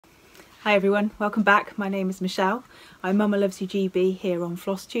Hi everyone, welcome back. My name is Michelle. I'm Mama Loves You GB here on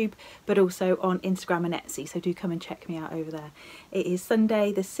FlossTube, but also on Instagram and Etsy, so do come and check me out over there. It is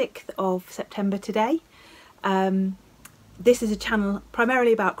Sunday the 6th of September today. This is a channel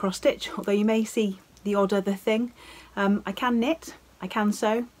primarily about cross stitch, although you may see the odd other thing. I can knit, I can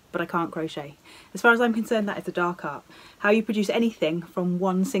sew, but I can't crochet. As far as I'm concerned, that is a dark art. How you produce anything from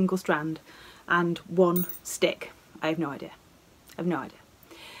one single strand and one stick, I have no idea. I have no idea.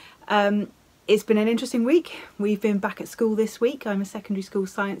 It's been an interesting week. We've been back at school this week. I'm a secondary school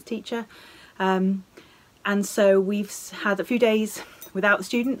science teacher, and so we've had a few days without the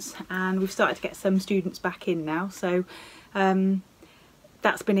students, and we've started to get some students back in now, so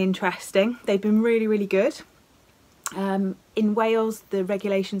that's been interesting. They've been really good. In Wales the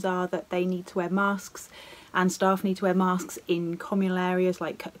regulations are that they need to wear masks, and staff need to wear masks in communal areas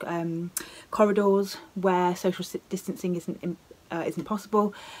like corridors where social distancing isn't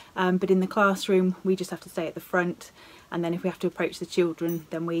possible, but in the classroom we just have to stay at the front, and then if we have to approach the children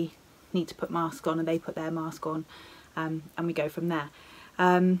then we need to put masks on and they put their mask on, and we go from there.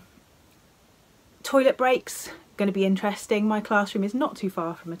 Toilet breaks, going to be interesting. My classroom is not too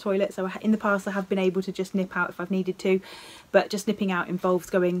far from a toilet, so in the past I have been able to just nip out if I've needed to, but just nipping out involves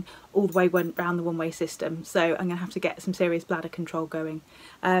going all the way round the one-way system, so I'm going to have to get some serious bladder control going,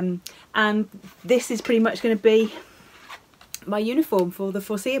 and this is pretty much going to be my uniform for the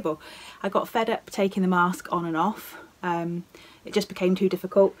foreseeable. I got fed up taking the mask on and off. It just became too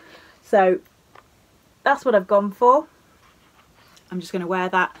difficult, so that's what I've gone for. I'm just going to wear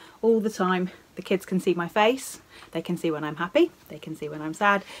that all the time. The kids can see my face, they can see when I'm happy, they can see when I'm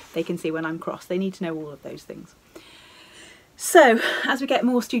sad, they can see when I'm cross. They need to know all of those things. So as we get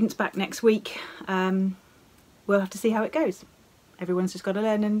more students back next week, we'll have to see how it goes. Everyone's just got to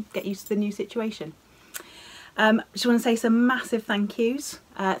learn and get used to the new situation. Just want to say some massive thank yous.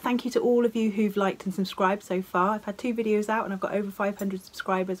 Thank you to all of you who've liked and subscribed so far. I've had 2 videos out and I've got over 500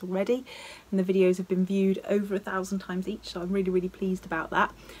 subscribers already, and the videos have been viewed over 1,000 times each, so I'm really pleased about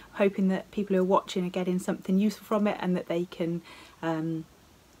that. I'm hoping that people who are watching are getting something useful from it, and that they can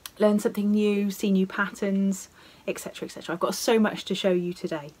learn something new, see new patterns, etc, etc. I've got so much to show you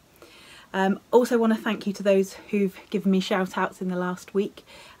today. Also want to thank you to those who've given me shout outs in the last week,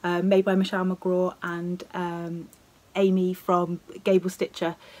 made by Michelle McGraw and Amy from Gable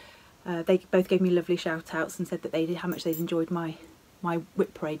Stitcher. They both gave me lovely shout outs and said that they did how much they'd enjoyed my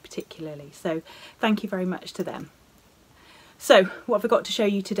whip parade particularly, so thank you very much to them. So what have I got to show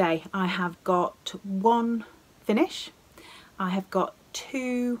you today? I have got 1 finish, I have got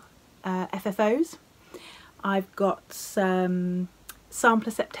 2 FFOs, I've got some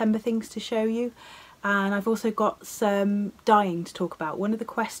sampler September things to show you, and I've also got some dyeing to talk about. One of the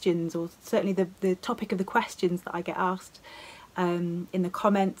questions, or certainly the topic of the questions that I get asked in the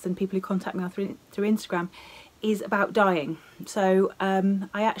comments and people who contact me through Instagram, is about dyeing. So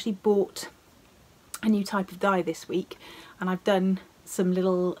I actually bought a new type of dye this week, and I've done some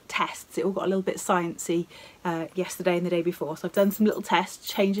little tests. It all got a little bit sciencey yesterday and the day before, so I've done some little tests,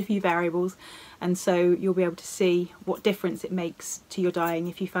 changed a few variables, and so you'll be able to see what difference it makes to your dyeing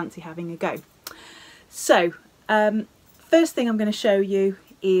if you fancy having a go. So first thing I'm going to show you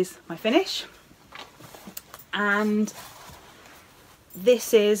is my finish, and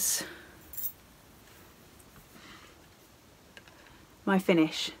this is my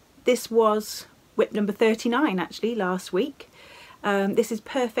finish. This was whip number 39 actually last week. This is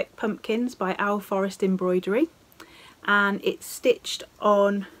Perfect Pumpkins by Owl Forest Embroidery, and it's stitched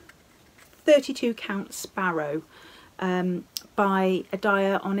on 32 count Sparrow by a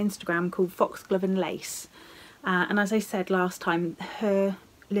dyer on Instagram called Foxglove and Lace, and as I said last time, her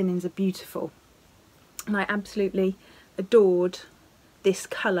linens are beautiful, and I absolutely adored this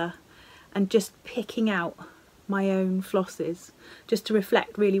colour, and just picking out my own flosses just to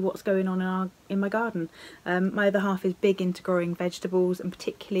reflect really what's going on in my garden. My other half is big into growing vegetables, and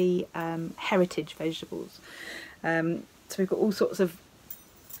particularly heritage vegetables. So we've got all sorts of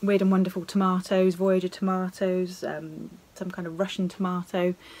weird and wonderful tomatoes, Voyager tomatoes, some kind of Russian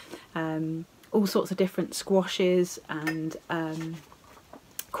tomato, all sorts of different squashes and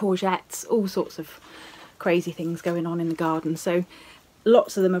courgettes, all sorts of crazy things going on in the garden. So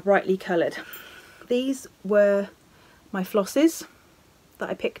lots of them are brightly coloured. These were my flosses that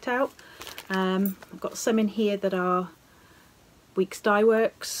I picked out. I've got some in here that are Weeks Dye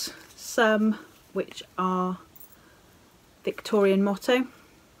Works, some which are Victorian Motto,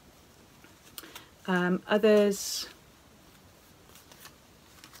 others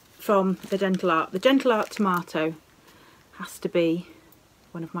from the Gentle Art. The Gentle Art Tomato has to be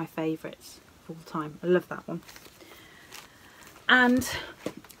one of my favourites of all time. I love that one. And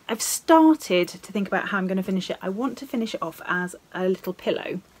I've started to think about how I'm going to finish it. I want to finish it off as a little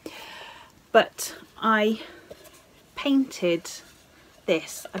pillow, but I painted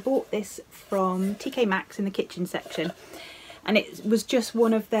this. I bought this from TK Maxx in the kitchen section, and it was just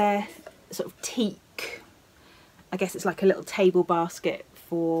one of their sort of teak, I guess it's like a little table basket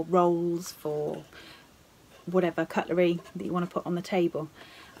for rolls, for whatever cutlery that you want to put on the table.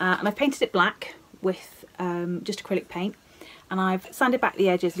 And I've painted it black with just acrylic paint, and I've sanded back the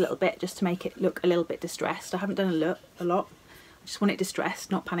edges a little bit just to make it look a little bit distressed. I haven't done a lot, I just want it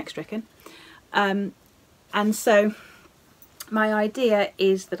distressed, not panic stricken. And so my idea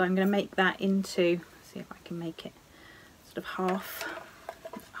is that I'm going to make that into, see if I can make it sort of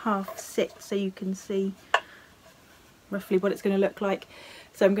half sit so you can see roughly what it's going to look like.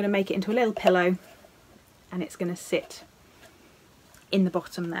 So I'm going to make it into a little pillow, and it's going to sit in the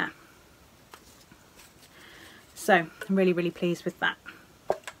bottom there. So I'm really, really pleased with that.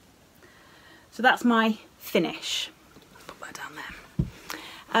 So that's my finish. Put that down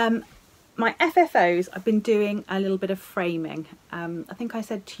there. My FFOs, I've been doing a little bit of framing. I think I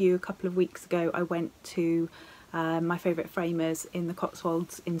said to you a couple of weeks ago I went to my favourite framers in the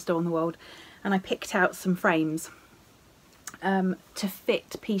Cotswolds in Store on the Wold, and I picked out some frames to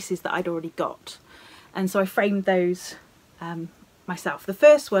fit pieces that I'd already got. And so I framed those myself. The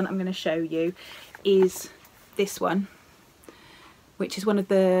first one I'm going to show you is this one, which is one of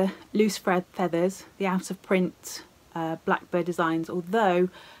the loose thread feathers, the out of print Blackbird designs, although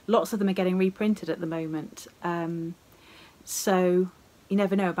lots of them are getting reprinted at the moment. So you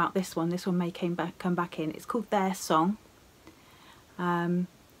never know about this one. This one may come back in. It's called Their Song.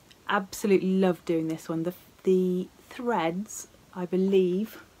 Absolutely love doing this one. The threads, I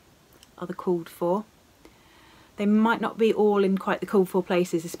believe, are the called for. They might not be all in quite the called for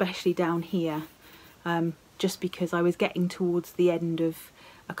places, especially down here, just because I was getting towards the end of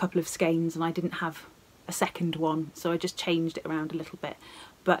a couple of skeins and I didn't have a second one, so I just changed it around a little bit,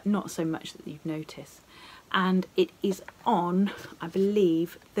 but not so much that you'd notice. And it is on, I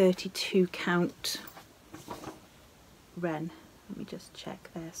believe, 32 count Wren. Let me just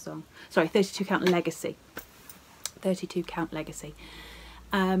check Their Song. Sorry, 32 count Legacy. 32 count Legacy.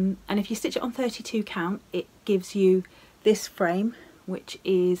 And if you stitch it on 32 count, it gives you this frame, which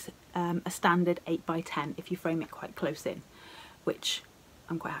is a standard 8x10 if you frame it quite close in, which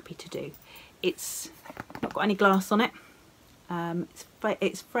I'm quite happy to do. It's not got any glass on it.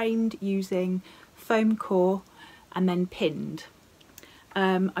 It's framed using foam core and then pinned.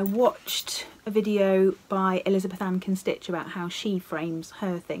 I watched a video by Elizabeth Ann Can Stitch about how she frames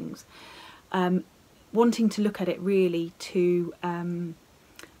her things, wanting to look at it really to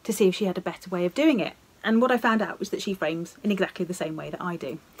see if she had a better way of doing it. And what I found out was that she frames in exactly the same way that I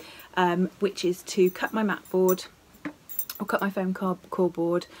do, which is to cut my mat board or cut my foam core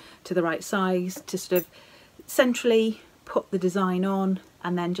board to the right size, to sort of centrally put the design on,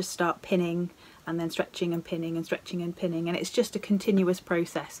 and then just start pinning and then stretching and pinning and stretching and pinning, and it's just a continuous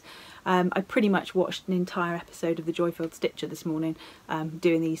process. I pretty much watched an entire episode of the Joy-Filled Stitcher this morning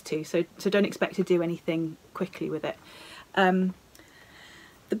doing these two, so don't expect to do anything quickly with it.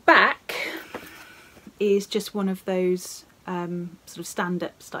 The back is just one of those sort of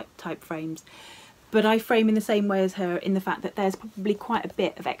stand-up type frames, but I frame in the same way as her, in the fact that there's probably quite a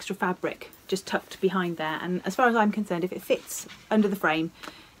bit of extra fabric just tucked behind there, and as far as I'm concerned, if it fits under the frame,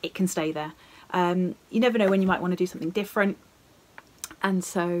 it can stay there. You never know when you might want to do something different, and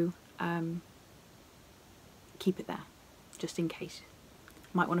so keep it there just in case.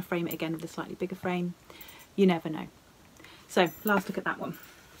 Might want to frame it again with a slightly bigger frame. You never know. So last look at that one.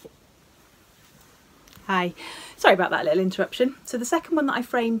 Hi, sorry about that little interruption. So the second one that I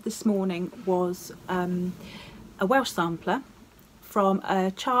framed this morning was a Welsh sampler from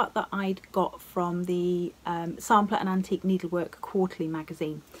a chart that I'd got from the Sampler and Antique Needlework Quarterly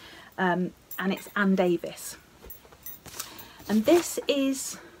magazine, and it's Anne Davis. And this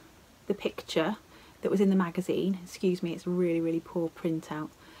is the picture that was in the magazine. Excuse me, it's really, really poor printout.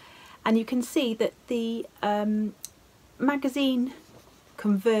 And you can see that the magazine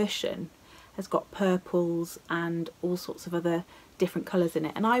conversion has got purples and all sorts of other different colours in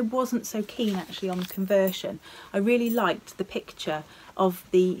it, and I wasn't so keen actually on the conversion. I really liked the picture of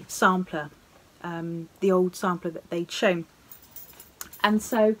the sampler, the old sampler that they'd shown, and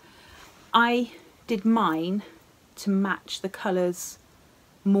so I did mine to match the colours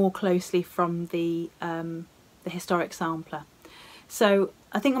more closely from the historic sampler. So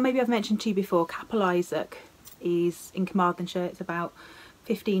I think maybe I've mentioned to you before, Capel Isaac is in Carmarthenshire. It's about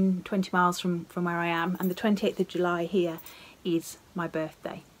 15-20 miles from where I am, and the 28th of July here is my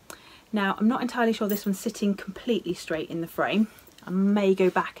birthday. Now I'm not entirely sure this one's sitting completely straight in the frame, I may go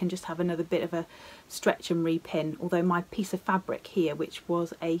back and just have another bit of a stretch and repin, although my piece of fabric here, which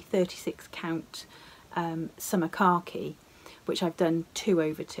was a 36 count summer khaki, which I've done 2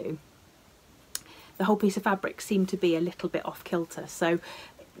 over 2, the whole piece of fabric seemed to be a little bit off kilter, so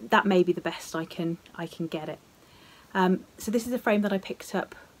that may be the best I can get it. So this is a frame that I picked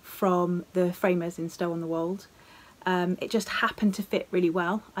up from the framers in Stow on the Wold. It just happened to fit really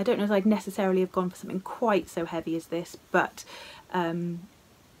well. I don't know if I'd necessarily have gone for something quite so heavy as this, but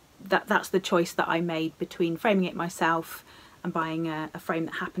that's the choice that I made between framing it myself and buying a frame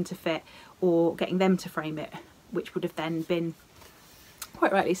that happened to fit, or getting them to frame it, which would have then been,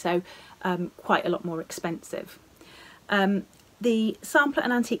 quite rightly so, quite a lot more expensive. The Sampler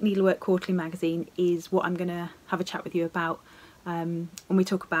and Antique Needlework Quarterly magazine is what I'm going to have a chat with you about when we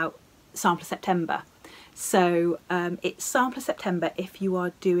talk about Sampler September. So it's Sampler September if you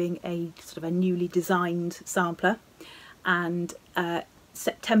are doing a sort of a newly designed sampler, and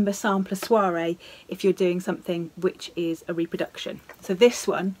September Sampler Soiree if you're doing something which is a reproduction. So this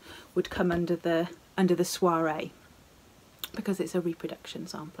one would come under the soiree because it's a reproduction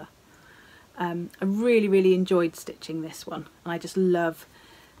sampler. I really enjoyed stitching this one, and I just love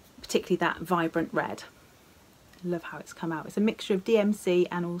particularly that vibrant red. Love how it's come out. It's a mixture of DMC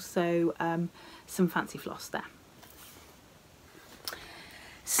and also some fancy floss there.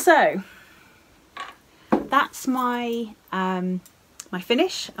 So that's my my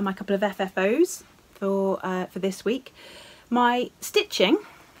finish and my couple of FFOs for this week. My stitching,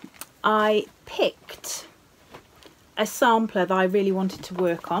 I picked a sampler that I really wanted to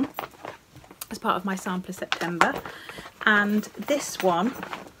work on as part of my Sampler September, and this one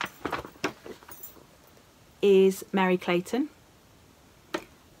is Mary Clayton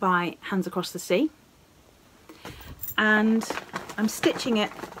by Hands Across the Sea, and I'm stitching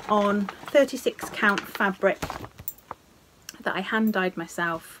it on 36 count fabric that I hand dyed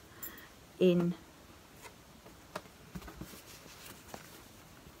myself in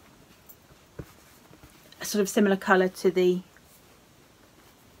a sort of similar colour to the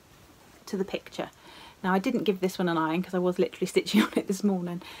picture. Now I didn't give this one an iron because I was literally stitching on it this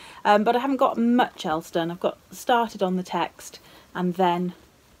morning, but I haven't got much else done. I've got started on the text and then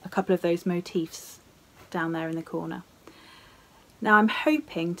a couple of those motifs down there in the corner. Now I'm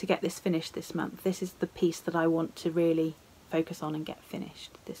hoping to get this finished this month. This is the piece that I want to really focus on and get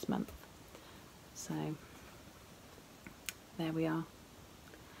finished this month. So there we are.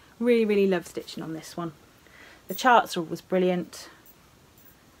 Really love stitching on this one. The charts are always brilliant.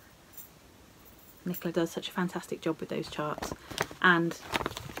 Nicola does such a fantastic job with those charts, and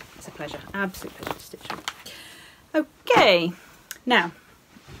it's a pleasure, absolute pleasure to stitch on. Okay, now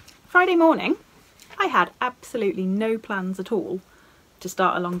Friday morning I had absolutely no plans at all to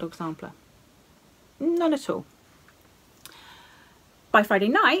start a long dog sampler, none at all. By Friday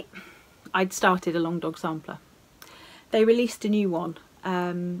night I'd started a long dog sampler. They released a new one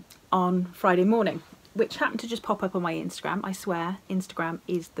on Friday morning, which happened to just pop up on my Instagram. I swear Instagram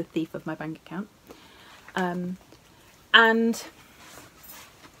is the thief of my bank account. And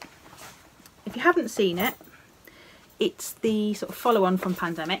if you haven't seen it, it's the sort of follow-on from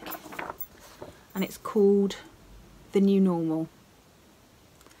Pandemic, and it's called The New Normal.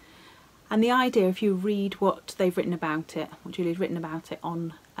 And the idea, if you read what they've written about it, what Julie's written about it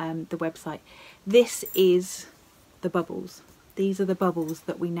on the website, this is the bubbles. These are the bubbles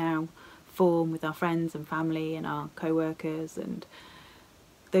that we now form with our friends and family and our co-workers and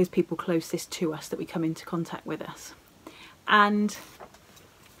those people closest to us that we come into contact with us. And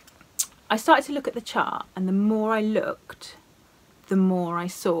I started to look at the chart, and the more I looked, the more I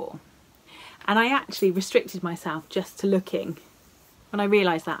saw. And I actually restricted myself just to looking. When I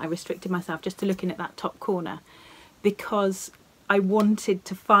realised that, I restricted myself just to looking at that top corner, because I wanted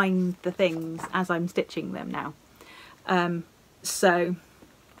to find the things as I'm stitching them now. So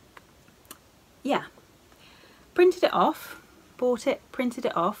yeah, printed it off. Bought it, printed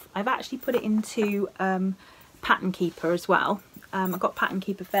it off. I've actually put it into Pattern Keeper as well. I got Pattern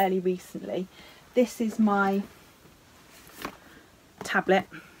Keeper fairly recently. This is my tablet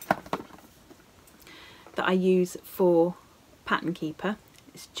that I use for Pattern Keeper.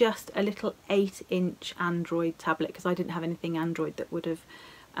 It's just a little 8-inch Android tablet because I didn't have anything Android that would have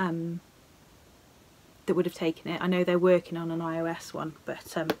taken it. I know they're working on an iOS one,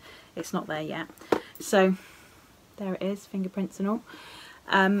 but it's not there yet. So there it is, fingerprints and all.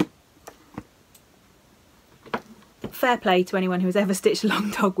 Fair play to anyone who's ever stitched a long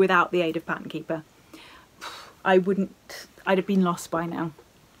dog without the aid of Pattern Keeper. I'd have been lost by now.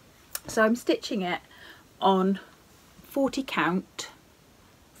 So I'm stitching it on 40 count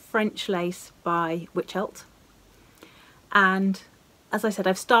French lace by Witchelt, and as I said,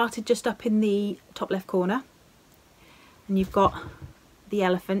 I've started just up in the top left corner, and you've got the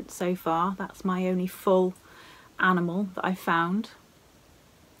elephant so far. That's my only full animal that I've found.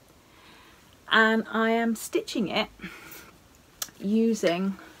 And I am stitching it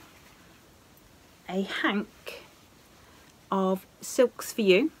using a hank of Silks for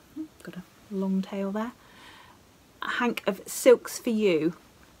You. Got a long tail there. A hank of Silks for You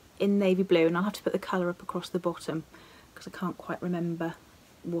in navy blue, and I'll have to put the colour up across the bottom because I can't quite remember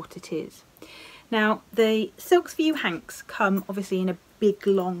what it is. Now, the Silks for You hanks come obviously in a big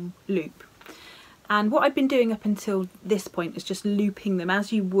long loop, and what I've been doing up until this point is just looping them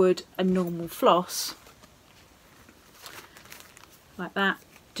as you would a normal floss, like that,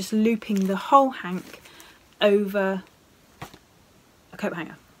 just looping the whole hank over a coat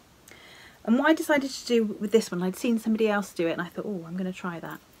hanger. And what I decided to do with this one, I'd seen somebody else do it and I thought, oh, I'm going to try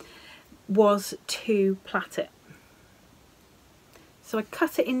that, was to plait it. So I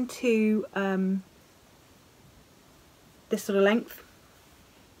cut it into this sort of length,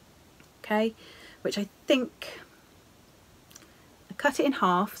 okay, which I think, I cut it in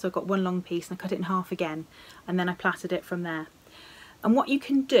half, so I've got one long piece, and I cut it in half again, and then I plaited it from there. And what you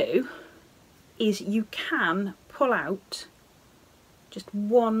can do is you can pull out just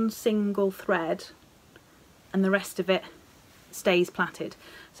one single thread and the rest of it stays plaited.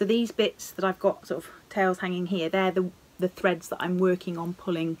 So these bits that I've got sort of tails hanging here, they're the threads that I'm working on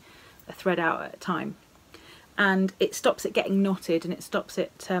pulling a thread out at a time. And it stops it getting knotted, and it stops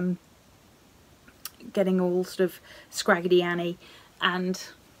it getting all sort of scraggedy Annie, and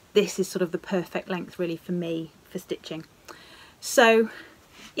this is sort of the perfect length really for me for stitching. So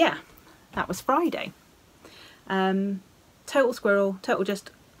yeah, that was Friday. Total squirrel, total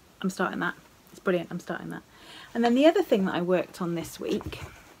just, I'm starting that. It's brilliant, I'm starting that. And then the other thing that I worked on this week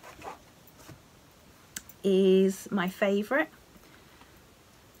is my favourite,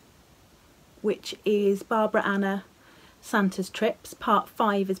 which is Barbara Anna Santa's Trips. Part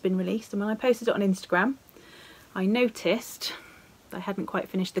 5 has been released, and when I posted it on Instagram, I noticed I hadn't quite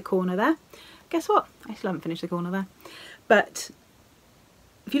finished the corner there. Guess what? I still haven't finished the corner there. But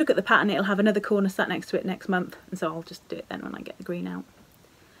if you look at the pattern, it'll have another corner sat next to it next month, and so I'll just do it then when I get the green out.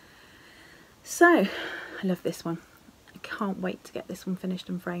 So, I love this one. I can't wait to get this one finished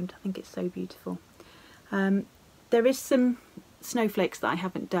and framed. I think it's so beautiful. There is some snowflakes that I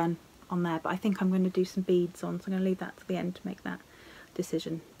haven't done on there, but I think I'm going to do some beads on, so I'm going to leave that to the end to make that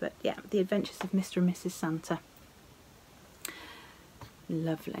decision. But yeah, The Adventures of Mr. and Mrs. Santa.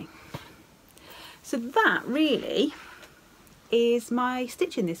 Lovely. So that really is my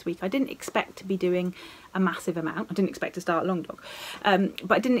stitching this week. I didn't expect to be doing a massive amount. I didn't expect to start Long Dog,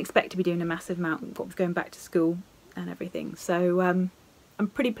 but I didn't expect to be doing a massive amount going back to school and everything. So I'm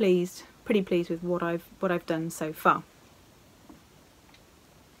pretty pleased with what I've done so far.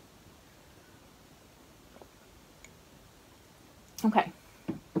 Okay,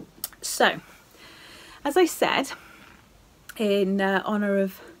 so as I said, in honour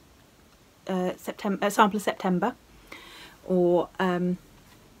of Sample of September, or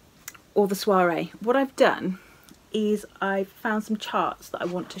the soiree, what I've done is I've found some charts that I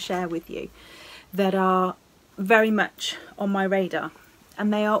want to share with you that are very much on my radar,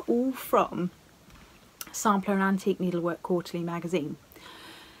 and they are all from Sampler and Antique Needlework Quarterly magazine.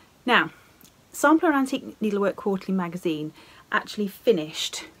 Now, Sampler and Antique Needlework Quarterly magazine actually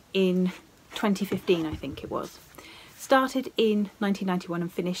finished in 2015, I think it was. Started in 1991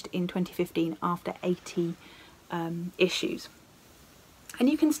 and finished in 2015 after 80 issues. And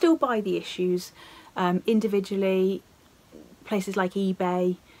you can still buy the issues individually, places like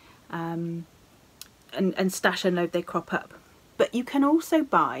eBay, and Stash and Load, they crop up. But you can also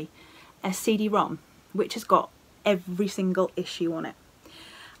buy a CD-ROM which has got every single issue on it.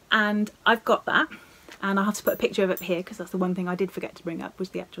 And I've got that, and I'll have to put a picture of it here because that's the one thing I did forget to bring up,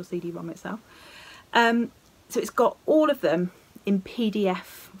 was the actual CD-ROM itself. So it's got all of them in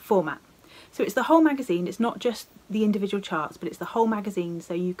PDF format. So it's the whole magazine. It's not just the individual charts, but it's the whole magazine,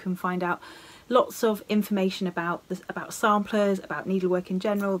 so you can find out lots of information about samplers, about needlework in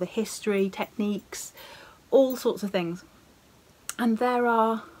general, the history, techniques, all sorts of things. And there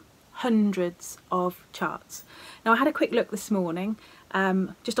are hundreds of charts. Now I had a quick look this morning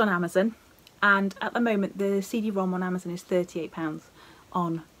just on Amazon, and at the moment the CD-ROM on Amazon is £38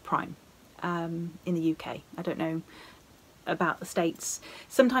 on Prime in the UK. I don't know about the States.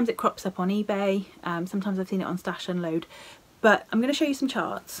 Sometimes it crops up on eBay, sometimes I've seen it on Stash and Load, but I'm going to show you some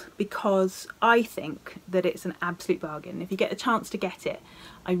charts because I think that it's an absolute bargain. If you get a chance to get it,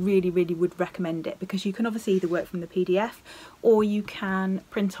 I really would recommend it, because you can obviously either work from the PDF or you can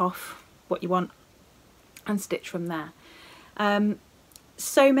print off what you want and stitch from there.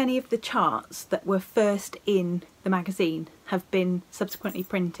 so many of the charts that were first in the magazine have been subsequently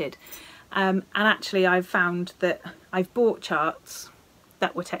printed, and actually I've found that I've bought charts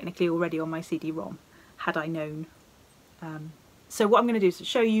that were technically already on my CD-ROM had I known. So what I'm going to do is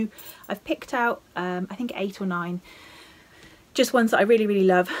show you, I've picked out I think 8 or 9, just ones that I really, really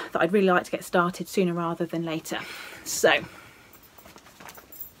love, that I'd really like to get started sooner rather than later. So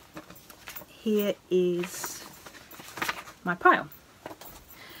here is my pile.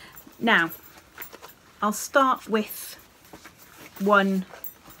 Now I'll start with one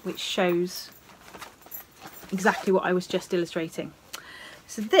which shows exactly what I was just illustrating.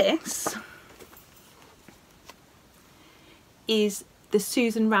 So this is the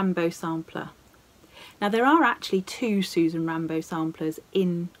Susan Rambo sampler. Now there are actually 2 Susan Rambo samplers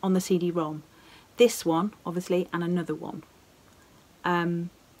on the CD-ROM. This one, obviously, and another one.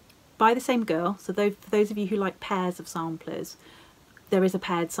 By the same girl, so for those of you who like pairs of samplers, there is a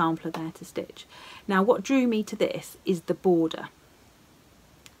paired sampler there to stitch. Now what drew me to this is the border.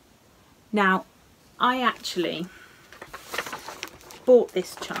 Now I actually bought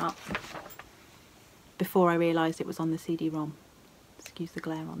this chart before I realised it was on the CD-ROM. Excuse the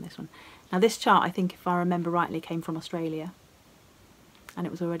glare on this one. Now this chart, I think if I remember rightly, came from Australia and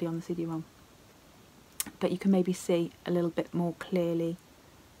it was already on the CD-ROM. But you can maybe see a little bit more clearly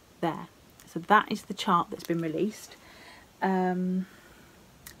there. So that is the chart that's been released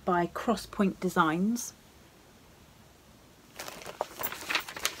by Crosspoint Designs.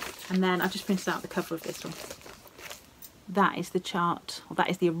 And then I've just printed out the cover of this one. That is the chart, or that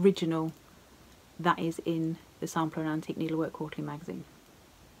is the original that is in the Sampler and Antique Needlework Quarterly magazine.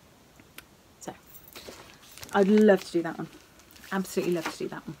 So I'd love to do that one. Absolutely love to do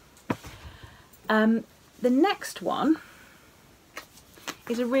that one. The next one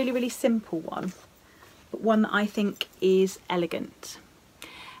is a really, really simple one, but one that I think is elegant.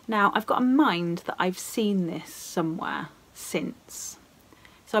 Now I've got in mind that I've seen this somewhere since.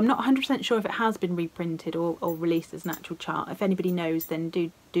 So I'm not 100% sure if it has been reprinted or released as an actual chart. If anybody knows, then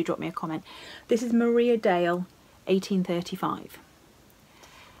do drop me a comment. This is Maria Dale, 1835.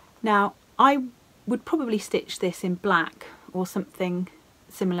 Now I would probably stitch this in black or something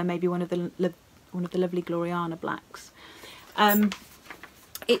similar, maybe one of the lovely Gloriana blacks.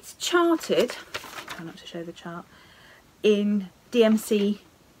 It's charted, try not to show the chart, in DMC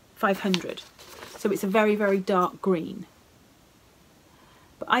 500. So it's a very, very dark green.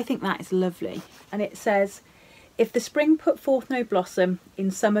 But I think that is lovely. And it says, if the spring put forth no blossom, in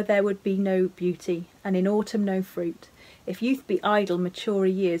summer there would be no beauty, and in autumn no fruit. If youth be idle, maturer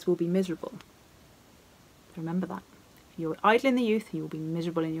years will be miserable. Remember that. If you're idle in the youth, you will be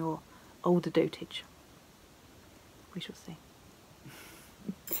miserable in your older dotage. We shall see.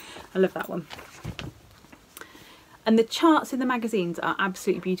 I love that one. And the charts in the magazines are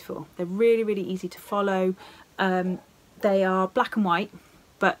absolutely beautiful. They're really, really easy to follow. They are black and white,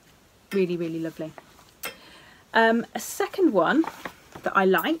 but really, really lovely. A second one that I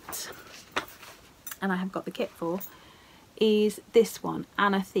liked, and I have got the kit for, is this one,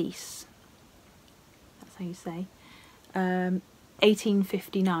 Anathes. That's how you say.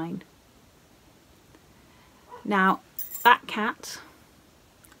 1859. Now, that cat,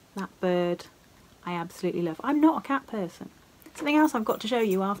 that bird, I absolutely love. I'm not a cat person. Something else I've got to show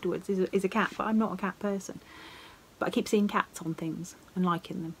you afterwards is a cat, but I'm not a cat person. But I keep seeing cats on things and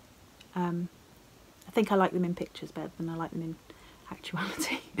liking them. I think I like them in pictures better than I like them in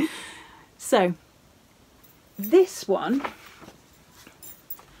actuality. So this one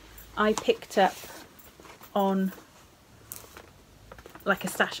I picked up on like a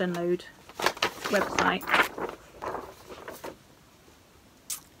Stash and Load website,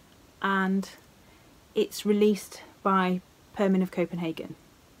 and it's released by Permin of Copenhagen.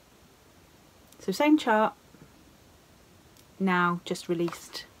 So same chart, now just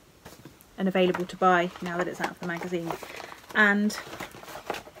released and available to buy now that it's out of the magazine. And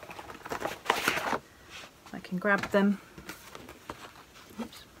I can grab them.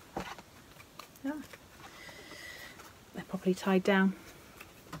 Oops. Yeah. They're properly tied down.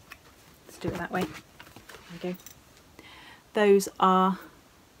 Let's do it that way. There we go. Those are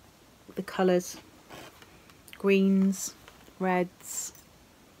the colours: greens, reds,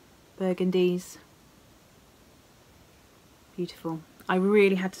 burgundies. Beautiful. I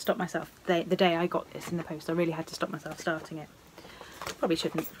really had to stop myself. The day I got this in the post, I really had to stop myself starting it. Probably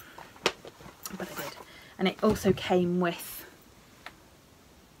shouldn't, but I did. And it also came with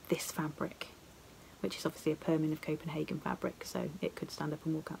this fabric, which is obviously a Permin of Copenhagen fabric, so it could stand up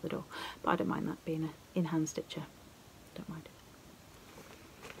and walk out the door. But I don't mind that being an in-hand stitcher. Don't mind.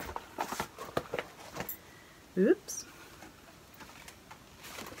 Oops.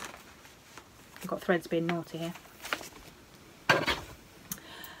 I've got threads being naughty here.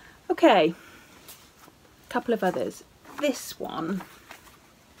 Okay, couple of others. This one,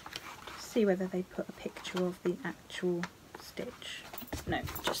 see whether they put a picture of the actual stitch. No,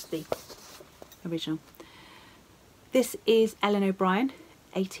 just the original. This is Ellen O'Brien,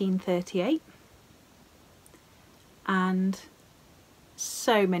 1838, and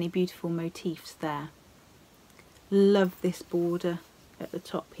so many beautiful motifs there. Love this border at the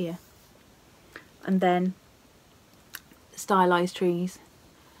top here, and then stylized trees,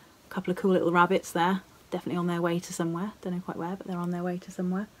 a couple of cool little rabbits there, definitely on their way to somewhere, don't know quite where, but they're on their way to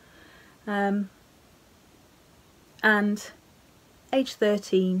somewhere. And age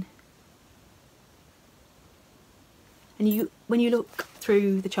 13, and when you look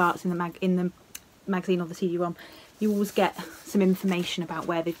through the charts in the magazine or the CD-ROM, you always get some information about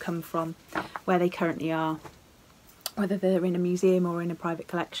where they've come from, where they currently are, whether they're in a museum or in a private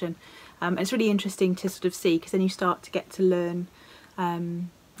collection. It's really interesting to sort of see, because then you start to get to learn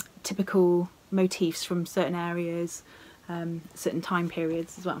typical motifs from certain areas, certain time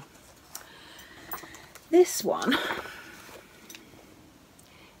periods as well. This one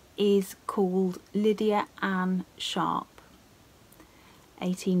is called Lydia Ann Sharp,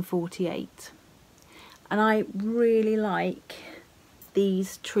 1848, and I really like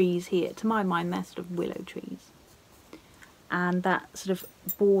these trees here. To my mind, they're sort of willow trees, and that sort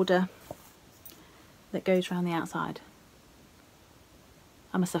of border that goes around the outside.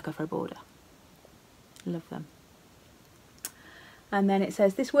 I'm a sucker for a border. Love them. And then it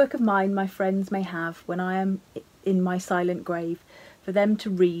says, "This work of mine my friends may have when I am in my silent grave, for them to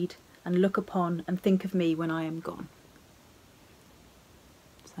read and look upon and think of me when I am gone."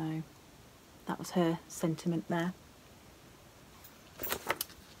 So that was her sentiment there.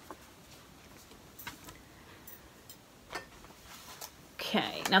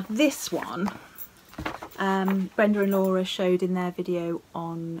 Okay, now this one, Brenda and Laura showed in their video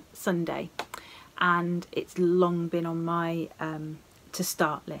on Sunday, and it's long been on my to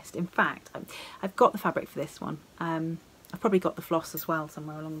start list. In fact, I've got the fabric for this one. I've probably got the floss as well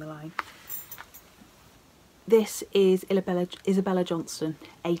somewhere along the line. This is Isabella Johnston,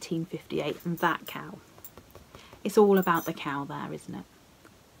 1858, and that cow. It's all about the cow there, isn't it?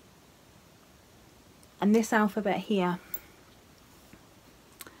 And this alphabet here,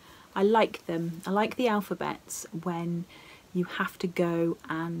 I like them. I like the alphabets when you have to go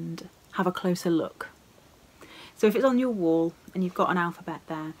and have a closer look. So if it's on your wall and you've got an alphabet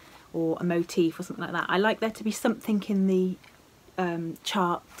there, or a motif or something like that, I like there to be something in the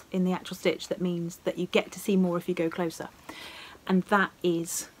chart, in the actual stitch, that means that you get to see more if you go closer. And that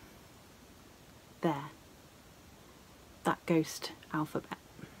is there, that ghost alphabet.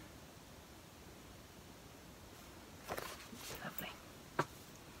 Lovely.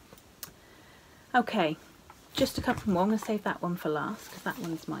 Okay, just a couple more. I'm going to save that one for last because that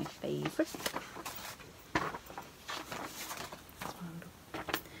one's my favourite.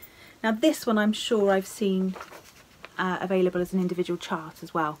 Now this one I'm sure I've seen available as an individual chart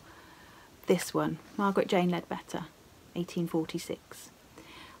as well. This one, Margaret Jane Leadbetter, 1846.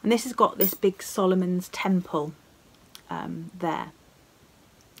 And this has got this big Solomon's Temple there.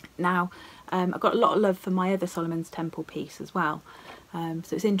 Now I've got a lot of love for my other Solomon's Temple piece as well.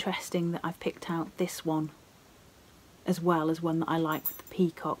 So it's interesting that I've picked out this one as well as one that I like, with the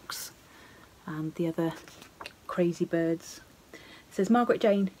peacocks and the other crazy birds. It says, Margaret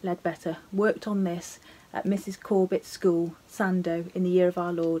Jane Leadbetter worked on this at Mrs. Corbett's school, Sando, in the year of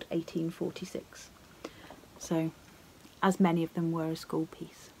our Lord 1846. So, as many of them were a school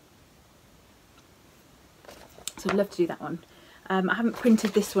piece. So I'd love to do that one. I haven't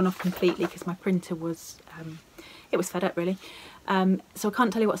printed this one off completely because my printer was, it was fed up really. So I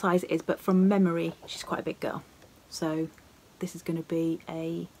can't tell you what size it is, but from memory, she's quite a big girl. So this is going to be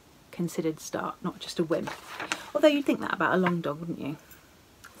a considered start, not just a whim. Although you'd think that about a long dog, wouldn't you?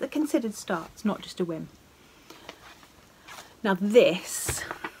 It's a considered start, it's not just a whim. Now this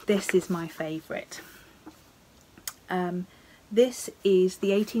is my favourite. This is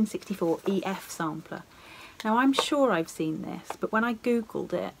the 1864 EF sampler. Now I'm sure I've seen this, but when I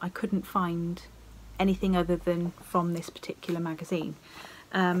googled it I couldn't find anything other than from this particular magazine.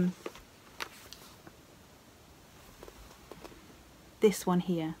 This one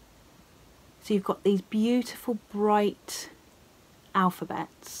here. So you've got these beautiful bright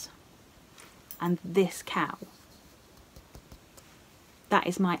alphabets and this cow. That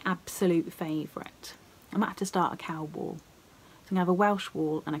is my absolute favourite. I might have to start a cow wall. So I'm going to have a Welsh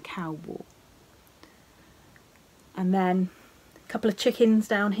wall and a cow wall. And then a couple of chickens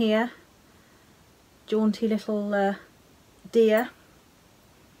down here. Jaunty little deer.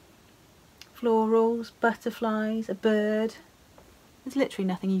 florals, butterflies, a bird. There's literally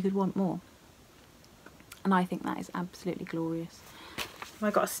nothing you could want more. And I think that is absolutely glorious. Have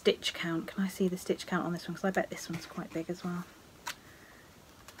I got a stitch count? Can I see the stitch count on this one? Because I bet this one's quite big as well.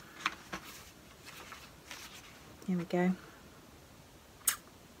 Here we go.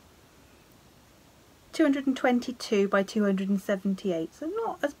 222 by 278, so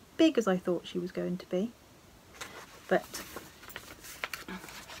not as big as I thought she was going to be. But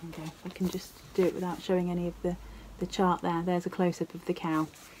okay, I can just do it without showing any of the chart there. There's a close-up of the cow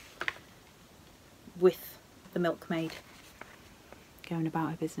with the milkmaid going about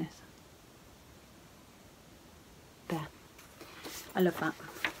her business. There. I love that.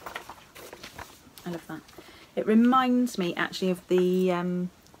 I love that. It reminds me actually of the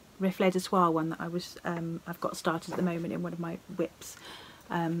Reflet de Soie one that I've got started at the moment in one of my whips.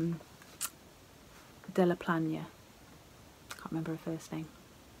 De la Plagne. Can't remember her first name.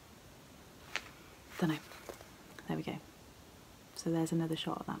 Don't know. There we go. So there's another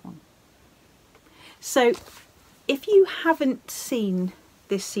shot of that one. So if you haven't seen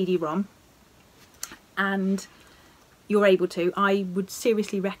this CD-ROM and you're able to, I would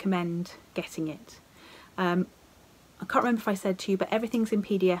seriously recommend getting it. I can't remember if I said to you, but everything's in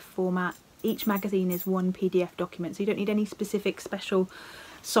PDF format. Each magazine is one PDF document, so you don't need any specific special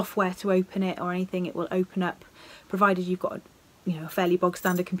software to open it or anything. It will open up, provided you've got a fairly bog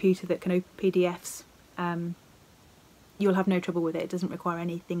standard computer that can open PDFs. You'll have no trouble with it. It doesn't require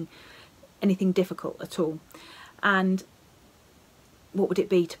anything difficult at all. And what would it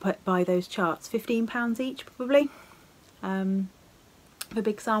be to buy those charts? £15 each probably, for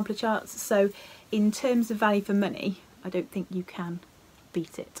big sampler charts. So in terms of value for money, I don't think you can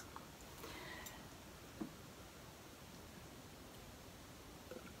beat it.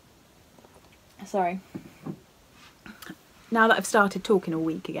 Sorry. Now that I've started talking all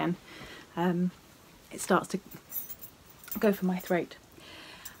week again, it starts to go for my throat.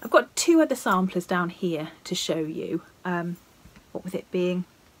 I've got two other samplers down here to show you, what with it being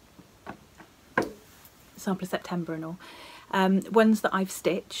sampler September and all, ones that I've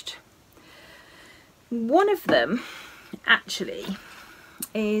stitched. One of them actually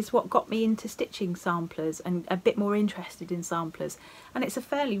is what got me into stitching samplers and a bit more interested in samplers, and it's a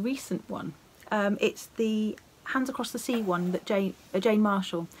fairly recent one. It's the Hands Across the Sea one that Jane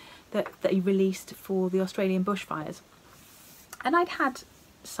Marshall that he released for the Australian bushfires. And I'd had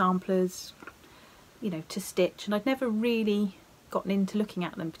samplers, to stitch, and I'd never really gotten into looking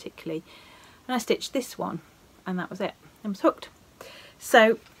at them particularly. And I stitched this one, and that was it. I was hooked.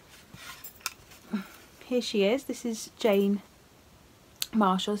 So here she is. This is Jane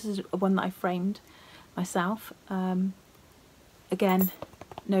Marshall. This is one that I framed myself. Again,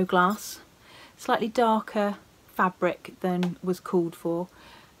 no glass. Slightly darker fabric than was called for.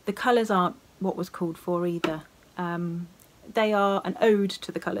 The colours aren't what was called for either. They are an ode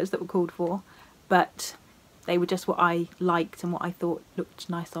to the colours that were called for, but they were just what I liked and what I thought looked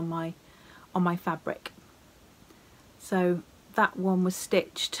nice on my fabric. So that one was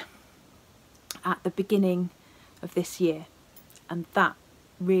stitched at the beginning of this year, and that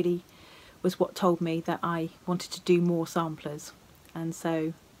really was what told me that I wanted to do more samplers, and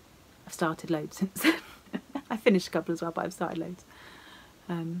so I've started loads since then. I finished a couple as well, but I've started loads.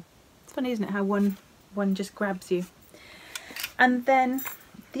 It's funny, isn't it, how one just grabs you. And then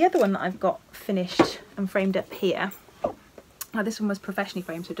the other one that I've got finished and framed up here, now this one was professionally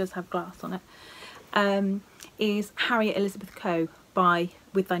framed, so it does have glass on it, is Harriet Elizabeth Coe by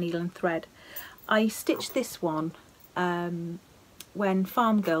With Thy Needle and Thread. I stitched this one when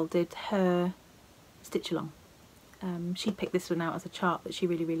Farm Girl did her stitch along. She picked this one out as a chart that she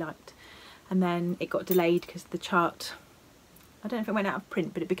really, really liked, and then it got delayed because the chart, I don't know if it went out of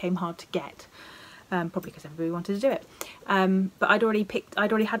print, but it became hard to get, probably because everybody wanted to do it. But I'd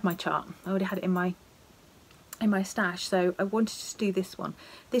already had my chart. I already had it in my stash, so I wanted to do this one.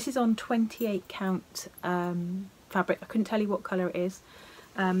 This is on 28 count fabric. I couldn't tell you what colour it is.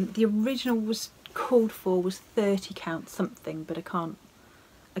 The original was called for was 30 count something, but I can't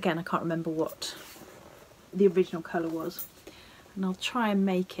remember what the original colour was, and I'll try and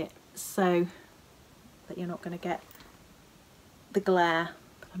make it so that you're not going to get the glare.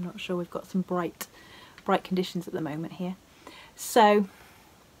 I'm not sure, we've got some bright conditions at the moment here. So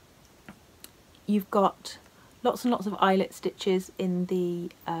you've got lots and lots of eyelet stitches in the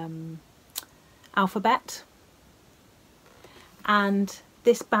alphabet, and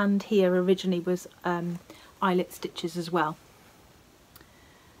this band here originally was eyelet stitches as well,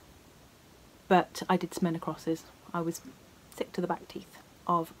 but I did some inner crosses. I was sick to the back teeth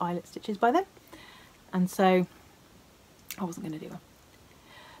of eyelet stitches by then, and so I wasn't going to do them.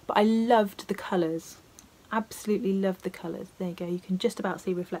 but I loved the colours. Absolutely loved the colours. There you go, you can just about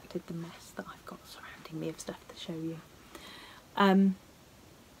see reflected the mess that I've got surrounding me of stuff to show you. I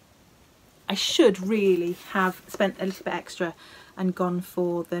should really have spent a little bit extra and gone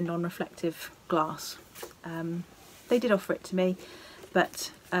for the non-reflective glass. They did offer it to me,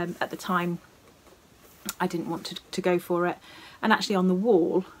 but at the time I didn't want to go for it, and actually on the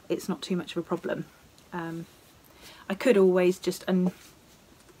wall it's not too much of a problem. I could always just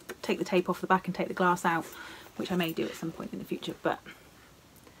take the tape off the back and take the glass out, which I may do at some point in the future, but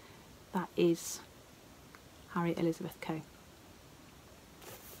that is Harriet Elizabeth Co.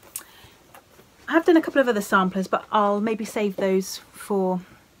 I have done a couple of other samplers, but I'll maybe save those for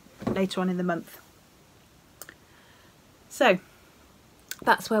later on in the month. So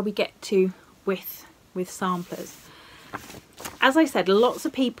that's where we get to with samplers. As I said, lots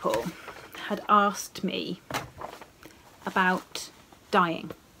of people had asked me about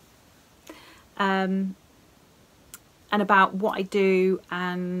dyeing and about what I do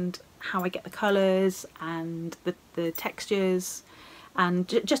and how I get the colours and the textures, and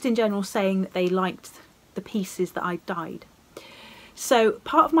just in general saying that they liked the pieces that I dyed. So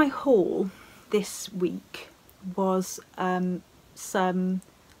part of my haul this week was some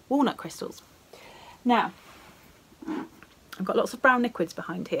walnut crystals. Now, I've got lots of brown liquids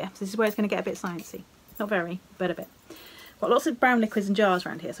behind here, so this is where it's going to get a bit sciencey. Not very, but a bit. Got lots of brown liquids and jars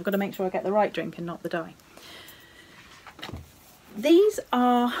around here, so I've got to make sure I get the right drink and not the dye. These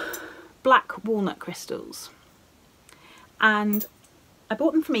are black walnut crystals, and I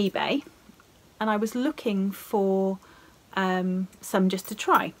bought them from eBay, and I was looking for some just to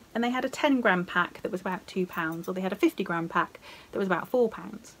try, and they had a 10-gram pack that was about £2, or they had a 50-gram pack that was about £4,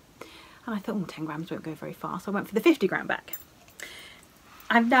 and I thought, oh, 10 grams won't go very far, so I went for the 50-gram pack.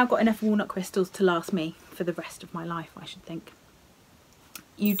 I've now got enough walnut crystals to last me for the rest of my life, I should think.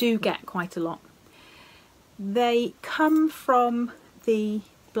 You do get quite a lot. They come from the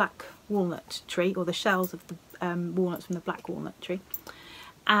black walnut tree, or the shells of the walnuts from the black walnut tree,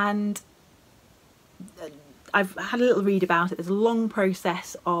 and I've had a little read about it. There's a long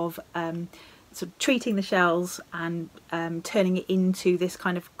process of sort of treating the shells and turning it into this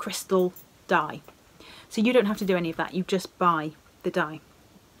kind of crystal dye. So you don't have to do any of that, you just buy the dye.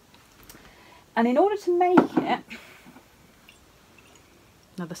 And in order to make it,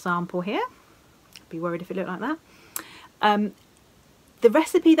 another sample here, be worried if it looked like that. The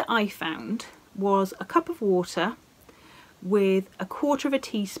recipe that I found was a cup of water with 1/4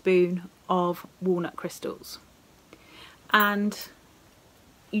 teaspoon of walnut crystals, and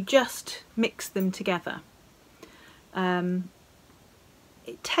you just mix them together. It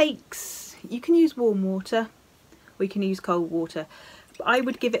takes, you can use warm water or you can use cold water, but I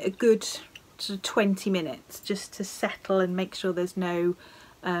would give it a good sort of 20 minutes just to settle and make sure there's no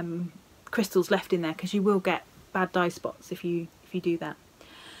crystals left in there, because you will get bad dye spots if you do that.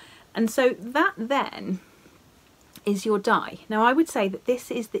 And so that then is your dye. Now I would say that this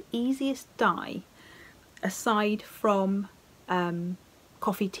is the easiest dye aside from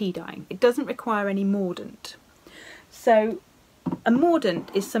coffee tea dyeing. It doesn't require any mordant. So a mordant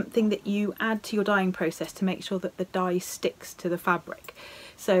is something that you add to your dyeing process to make sure that the dye sticks to the fabric.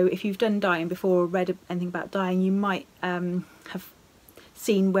 So if you've done dyeing before or read anything about dyeing, you might have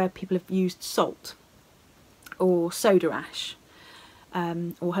seen where people have used salt or soda ash,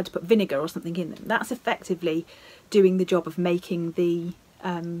 or had to put vinegar or something in them. That's effectively doing the job of making the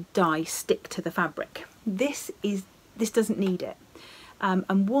dye stick to the fabric. This doesn't need it,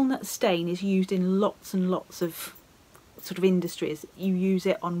 and walnut stain is used in lots and lots of sort of industries. You use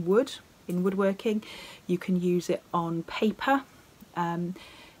it on wood, in woodworking, you can use it on paper.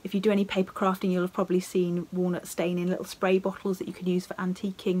 If you do any paper crafting, you'll have probably seen walnut stain in little spray bottles that you can use for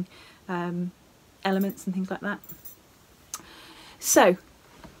antiquing elements and things like that. So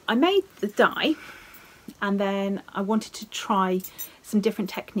I made the dye, and then I wanted to try some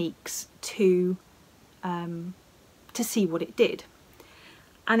different techniques to see what it did.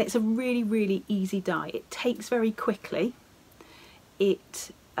 And it's a really, really easy dye. It takes very quickly.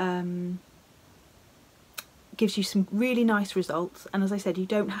 It gives you some really nice results, and as I said, you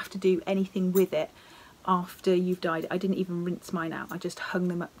don't have to do anything with it after you've dyed it. I didn't even rinse mine out, I just hung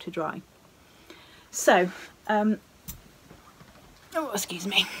them up to dry. So oh, excuse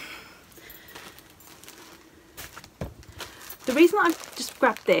me. The reason I've just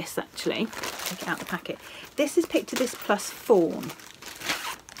grabbed this, actually, take it out the packet, this is Picture This Plus Fawn,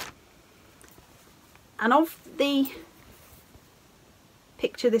 and of the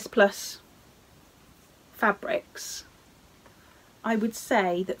Picture This Plus fabrics, I would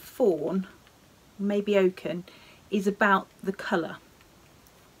say that fawn, maybe ochre, is about the colour.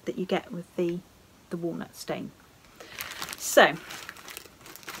 that you get with the walnut stain. So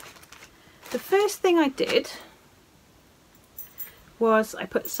the first thing I did was I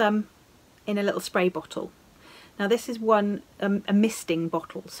put some in a little spray bottle. Now this is a misting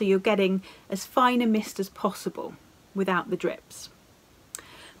bottle, so you're getting as fine a mist as possible without the drips.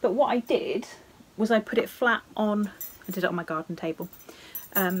 But what I did was I put it flat on, I did it on my garden table,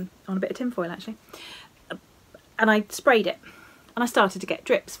 on a bit of tin foil actually, and I sprayed it, and I started to get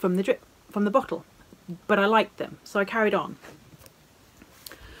drips from the bottle, but I liked them, so I carried on.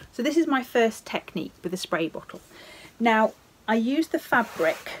 So this is my first technique with a spray bottle. Now I use the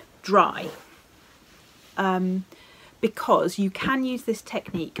fabric dry because you can use this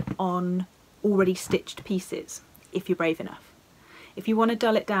technique on already stitched pieces if you're brave enough. If you want to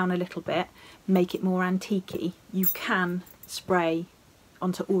dull it down a little bit, make it more antique-y, you can spray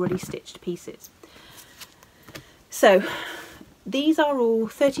onto already stitched pieces. So these are all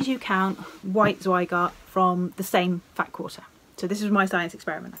 32 count white Zweigart from the same fat quarter. So this was my science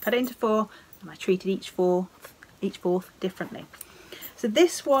experiment. I cut it into 4 and I treated each fourth differently. So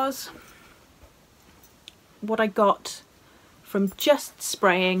this was what I got from just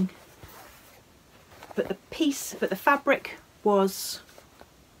spraying, but the fabric was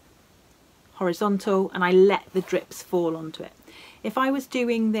horizontal and I let the drips fall onto it. If I was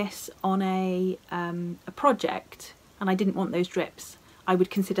doing this on a project and I didn't want those drips, I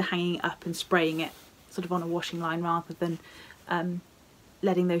would consider hanging it up and spraying it sort of on a washing line rather than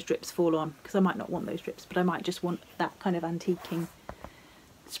letting those drips fall on, because I might not want those drips, but I might just want that kind of antiquing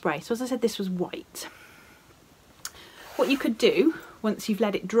spray. So as I said, this was white. What you could do once you've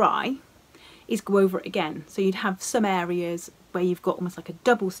let it dry is go over it again. So you'd have some areas where you've got almost like a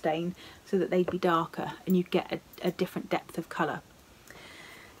double stain so that they'd be darker and you'd get a different depth of colour.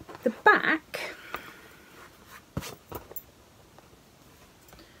 The back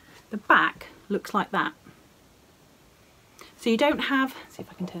looks like that. So you don't have, see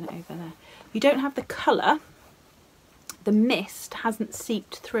if I can turn it over there, you don't have the colour, the mist hasn't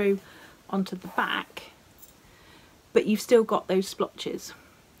seeped through onto the back, but you've still got those splotches.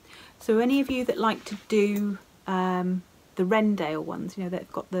 So any of you that like to do the Rendale ones, you know,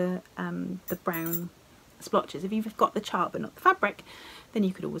 they've got the brown splotches, if you've got the chart but not the fabric, then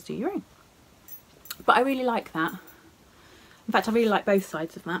you could always do your own. But I really like that. In fact, I really like both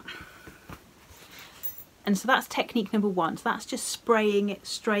sides of that. And so that's technique number 1. So that's just spraying it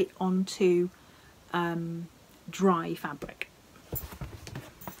straight onto dry fabric.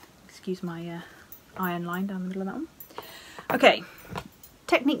 Excuse my iron line down the middle of that one. Okay,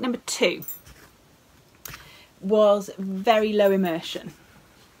 technique number 2 was very low immersion.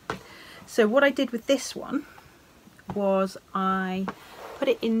 So what I did with this one was I put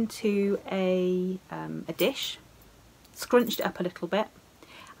it into a dish, scrunched it up a little bit,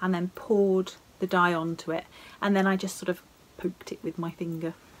 and then poured the dye onto it, and then I just sort of poked it with my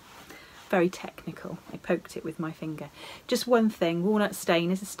finger. Very technical, I poked it with my finger. Just one thing, walnut stain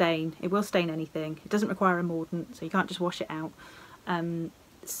is a stain, it will stain anything, it doesn't require a mordant, so you can't just wash it out.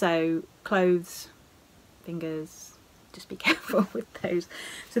 So clothes, fingers, just be careful with those.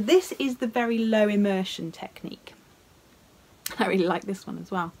 So this is the very low immersion technique. I really like this one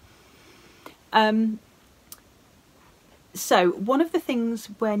as well. So one of the things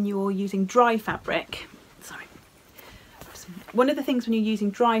when you're using dry fabric, one of the things when you're using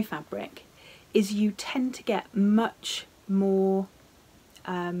dry fabric is you tend to get much more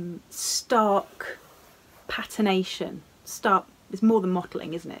stark patternation. Stark is more than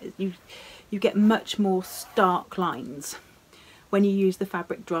mottling, isn't it? You get much more stark lines when you use the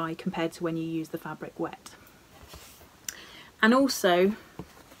fabric dry compared to when you use the fabric wet. And also,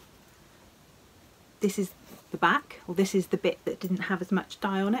 this is the back, or this is the bit that didn't have as much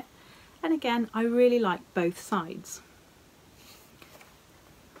dye on it. And again, I really like both sides.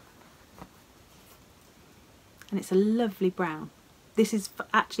 And it's a lovely brown. This has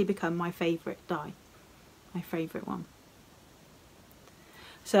actually become my favourite dye, my favourite one.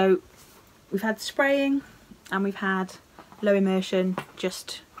 So we've had spraying and we've had low immersion,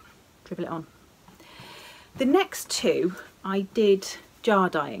 just dribble it on. The next 2 I did jar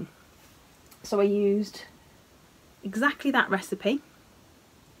dyeing. So I used exactly that recipe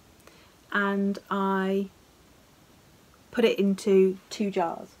and I put it into 2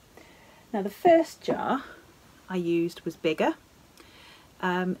 jars. Now the first jar I used was bigger.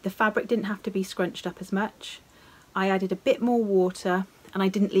 The fabric didn't have to be scrunched up as much. I added a bit more water and I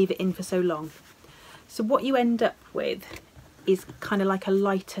didn't leave it in for so long. So what you end up with is kind of like a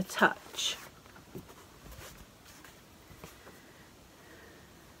lighter touch.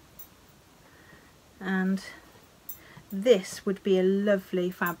 And this would be a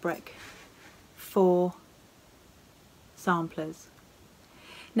lovely fabric for samplers.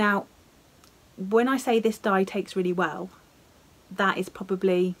 Now, when I say this dye takes really well, that is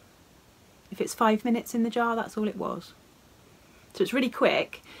probably, if it's 5 minutes in the jar, that's all it was. So it's really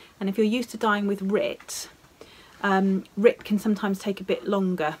quick, and if you're used to dyeing with RIT, RIT can sometimes take a bit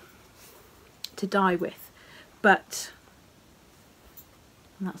longer to dye with, but,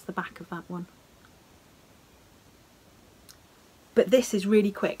 and that's the back of that one. But this is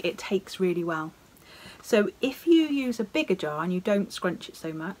really quick, it takes really well. So if you use a bigger jar and you don't scrunch it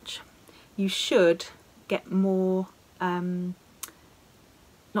so much, you should get more, not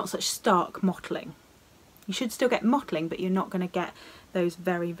such stark mottling. You should still get mottling, but you're not going to get those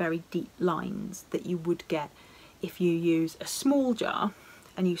very, very deep lines that you would get if you use a small jar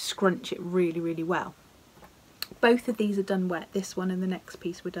and you scrunch it really, really well. Both of these are done wet, this one and the next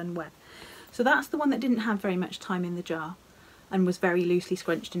piece were done wet. So that's the one that didn't have very much time in the jar and was very loosely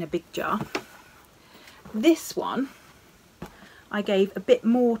scrunched in a big jar. This one I gave a bit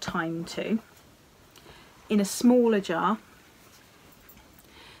more time to in a smaller jar.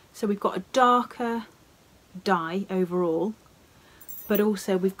 So we've got a darker dye overall, but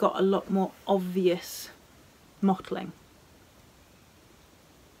also we've got a lot more obvious mottling.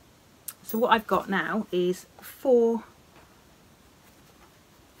 So what I've got now is 4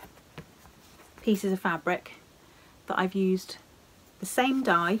 pieces of fabric that I've used the same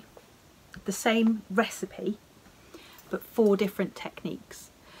dye, the same recipe, but 4 different techniques.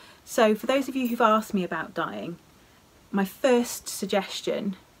 So for those of you who've asked me about dyeing, my first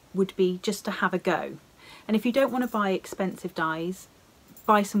suggestion would be just to have a go. And if you don't want to buy expensive dyes,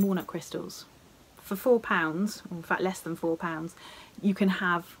 buy some walnut crystals. For £4, or in fact less than £4, you can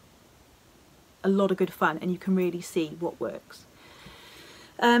have a lot of good fun and you can really see what works.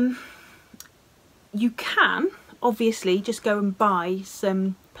 You can obviously just go and buy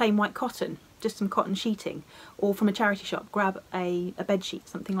some plain white cotton, just some cotton sheeting, or from a charity shop grab a bed sheet,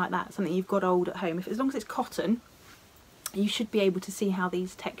 something like that, something you've got old at home. As long as it's cotton, you should be able to see how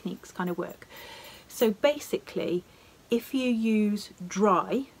these techniques kind of work. So basically, if you use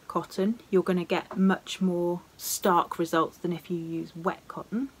dry cotton, you're going to get much more stark results than if you use wet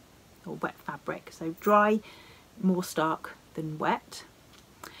cotton or wet fabric. So dry, more stark than wet.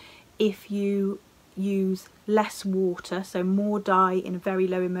 If you use less water, so more dye in a very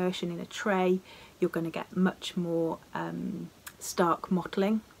low immersion in a tray, you're going to get much more stark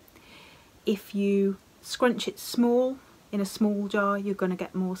mottling. If you scrunch it small in a small jar, you're going to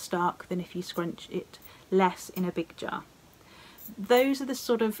get more stark than if you scrunch it less in a big jar. Those are the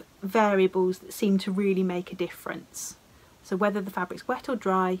sort of variables that seem to really make a difference. So whether the fabric's wet or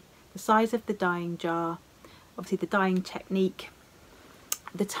dry, the size of the dyeing jar, obviously the dyeing technique,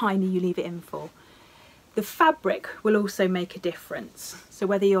 the time you leave it in for. The fabric will also make a difference. So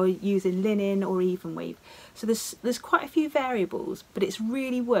whether you're using linen or even weave. So there's quite a few variables, but it's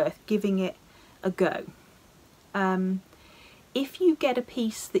really worth giving it a go. If you get a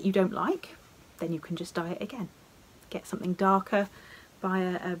piece that you don't like, then you can just dye it again. Get something darker,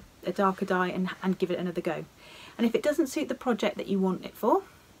 buy a darker dye and give it another go. And if it doesn't suit the project that you want it for,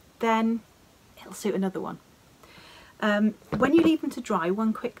 then it'll suit another one. When you leave them to dry,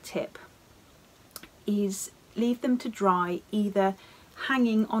 one quick tip is leave them to dry either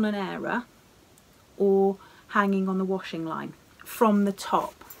hanging on an airer or hanging on the washing line from the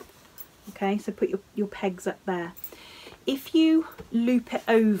top. Okay, so put your pegs up there. If you loop it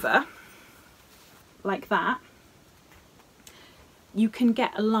over like that, you can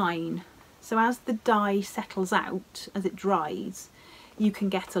get a line. So as the dye settles out, as it dries, you can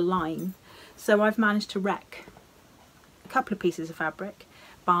get a line. So I've managed to wreck a couple of pieces of fabric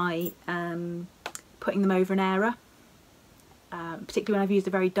by putting them over an airer, particularly when I've used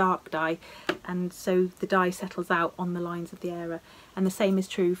a very dark dye, and so the dye settles out on the lines of the airer. And the same is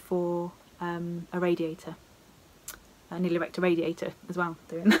true for a radiator, a needle erector radiator as well,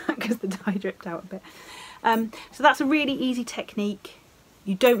 doing that because the dye dripped out a bit. So that's a really easy technique.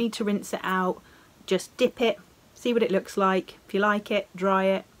 You don't need to rinse it out, just dip it, see what it looks like. If you like it, dry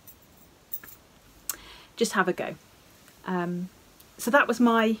it, just have a go. So that was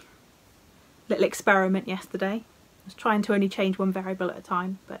my little experiment yesterday. I was trying to only change one variable at a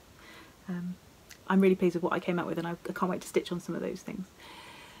time, but I'm really pleased with what I came up with, and I can't wait to stitch on some of those things.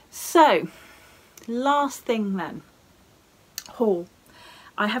 So last thing then, haul.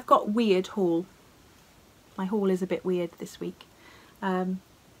 I have got weird haul. My haul is a bit weird this week, but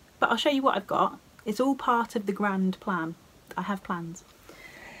I'll show you what I've got. It's all part of the grand plan. I have plans.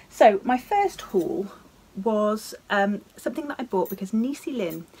 So my first haul was something that I bought because Niecy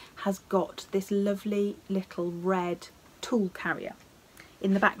Lynn has got this lovely little red tool carrier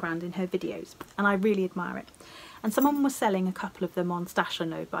in the background in her videos, and I really admire it. And someone was selling a couple of them on Stash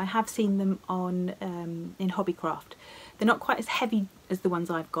Unload, but I have seen them on in Hobbycraft. They're not quite as heavy as the ones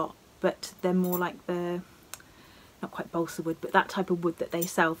I've got, but they're more like the, not quite balsa wood, but that type of wood that they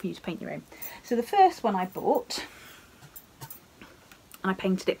sell for you to paint your own. So the first one I bought, and I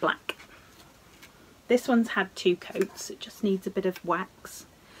painted it black. This one's had 2 coats, it just needs a bit of wax.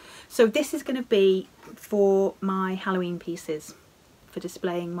 So this is going to be for my Halloween pieces, for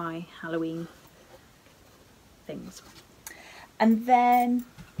displaying my Halloween things. And then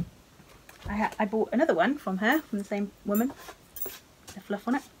I bought another one from her, from the same woman, the fluff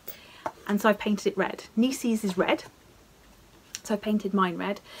on it, and so I painted it red. Nisi's is red, so I painted mine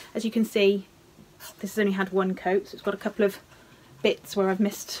red. As you can see, this has only had 1 coat, so it's got a couple of bits where I've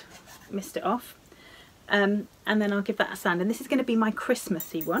missed it off, and then I'll give that a sand. And this is going to be my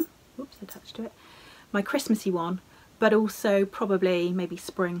Christmassy one. Oops, attached to it. My Christmassy one, but also probably maybe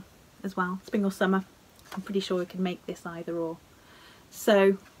spring as well, spring or summer. I'm pretty sure I can make this either or.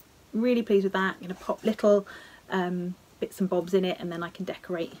 So really pleased with that. I'm going to pop little bits and bobs in it, and then I can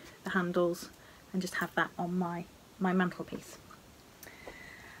decorate the handles and just have that on my mantelpiece.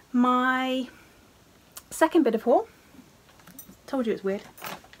 My second bit of haul, told you it's weird,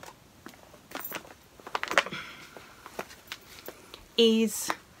 is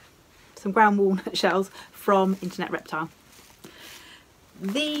some ground walnut shells from Internet Reptile.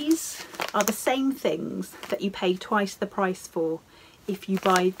 These are the same things that you pay twice the price for if you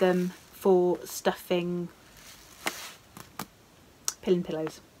buy them for stuffing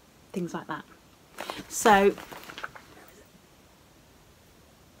pillows, things like that. So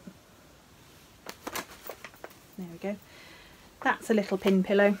there we go. That's a little pin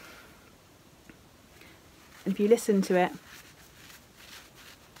pillow. And if you listen to it,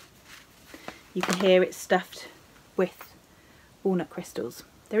 you can hear it's stuffed with walnut crystals.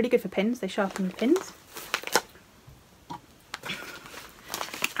 They're really good for pins, they sharpen the pins.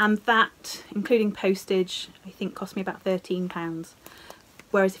 And that, including postage, I think cost me about £13.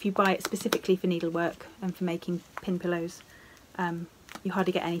 Whereas if you buy it specifically for needlework and for making pin pillows, you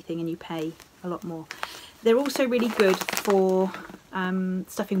hardly get anything and you pay a lot more. They're also really good for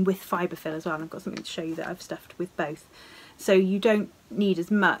stuffing with fibre fill as well. And I've got something to show you that I've stuffed with both. So you don't need as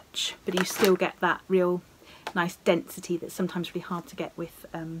much, but you still get that real nice density that's sometimes really hard to get with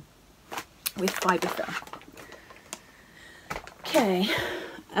fibre fill. Okay,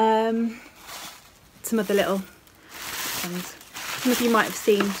 some other little things. Some of you might have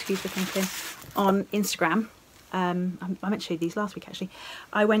seen, excuse the thinking, on Instagram. I meant to show you these last week actually.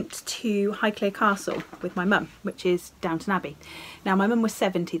 I went to Highclere Castle with my mum, which is Downton Abbey. Now my mum was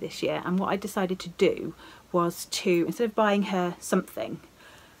 70 this year, and what I decided to do was to, instead of buying her something,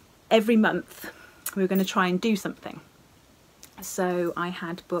 every month we were going to try and do something. So I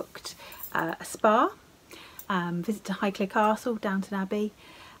had booked a spa, visit to Highclere Castle, Downton Abbey.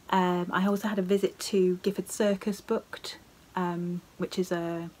 I also had a visit to Gifford Circus booked, which is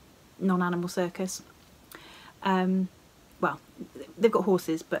a non-animal circus. Well, they've got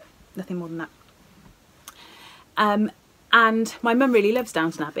horses, but nothing more than that. And my mum really loves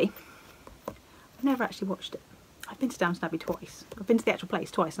Downton Abbey. I've never actually watched it. I've been to Downton Abbey twice. I've been to the actual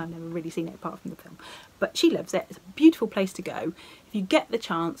place twice and I've never really seen it apart from the film. But she loves it. It's a beautiful place to go. If you get the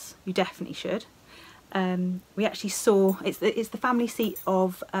chance, you definitely should. We actually saw, it's the family seat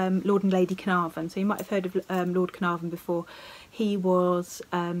of Lord and Lady Carnarvon. So you might have heard of Lord Carnarvon before. He was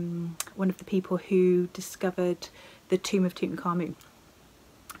one of the people who discovered the tomb of Tutankhamun.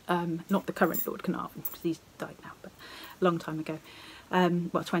 Not the current Lord Carnarvon, because he's died now, but a long time ago.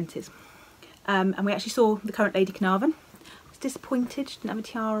 Well, 20s. And we actually saw the current Lady Carnarvon. I was disappointed she didn't have a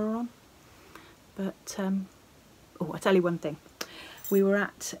tiara on. But, oh, I'll tell you one thing. We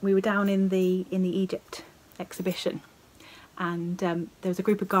were down in the Egypt exhibition, and there was a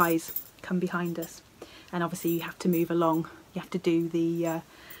group of guys come behind us, and obviously you have to move along. You have to do the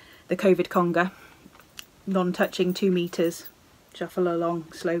COVID conga, non-touching 2 meters, shuffle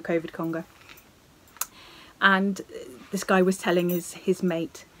along, slow COVID conga. And this guy was telling his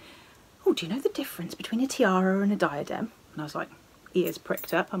mate, "Oh, do you know the difference between a tiara and a diadem?" And I was like, ears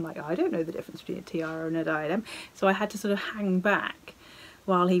pricked up. I'm like, I don't know the difference between a tiara and a diadem. So I had to sort of hang back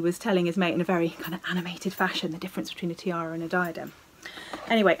while he was telling his mate in a very kind of animated fashion the difference between a tiara and a diadem.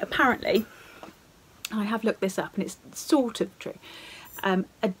 Anyway, apparently, I have looked this up and it's sort of true.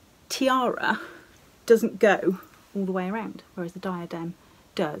 A tiara doesn't go all the way around, whereas the diadem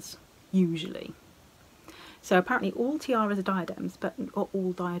does, usually. So apparently all tiaras are diadems, but not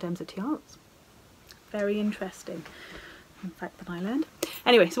all diadems are tiaras. Very interesting. In fact, that I learned.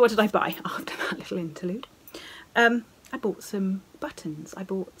 Anyway, so what did I buy after that little interlude? I bought some buttons. I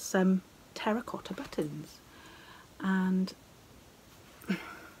bought some terracotta buttons, and see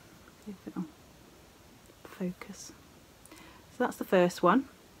if it'll focus. So that's the first one,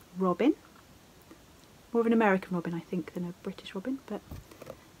 robin. More of an American robin, I think, than a British robin, but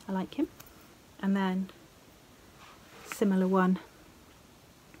I like him. And then similar one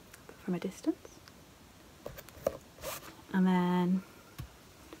but from a distance. And then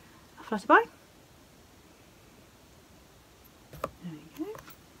a flutterby. There we go.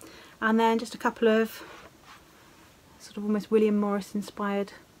 And then just a couple of sort of almost William Morris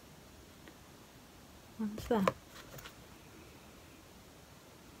inspired ones there.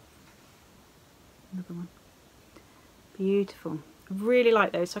 Another one. Beautiful. I really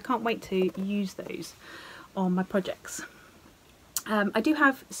like those, so I can't wait to use those on my projects. I do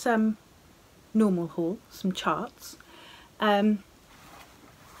have some normal haul, some charts. The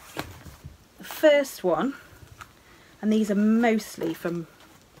first one, and these are mostly from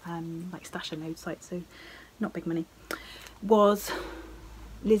like Stash and Load sites, so not big money, was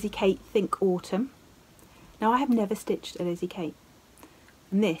Lizzie Kate Think Autumn. Now I have never stitched a Lizzie Kate,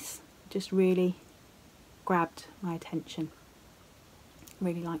 and this just really grabbed my attention.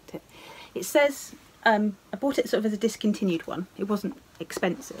 Really liked it. It says, I bought it sort of as a discontinued one. It wasn't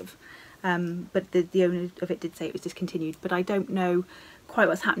expensive, but the owner of it did say it was discontinued, but I don't know quite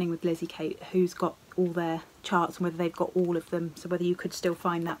what's happening with Lizzie Kate, who's got all their charts and whether they've got all of them, so whether you could still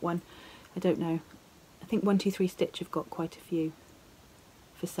find that one, I don't know. I think 123 Stitch have got quite a few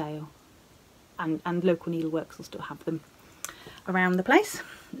for sale, and local needleworks will still have them around the place.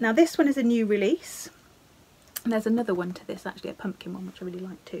 Now this one is a new release, and there's another one to this, actually a pumpkin one, which I really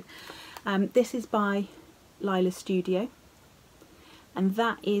like too. This is by Lila's Studio, and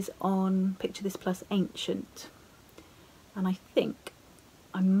that is on Picture This Plus Ancient, and I think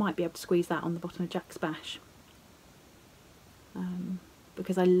I might be able to squeeze that on the bottom of Jack's Bash,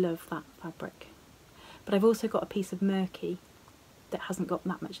 because I love that fabric. But I've also got a piece of Murky that hasn't got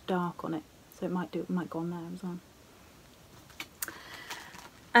that much dark on it, so it might go on there as well.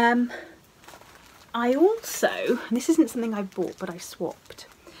 I also, and this isn't something I bought, but I swapped.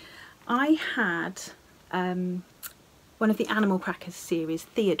 I had one of the Animal Crackers series,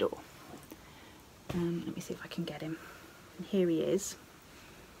 Theodore. Let me see if I can get him. And here he is.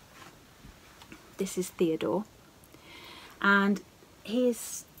 This is Theodore, and he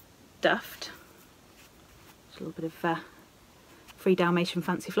is stuffed. Just a little bit of free Dalmatian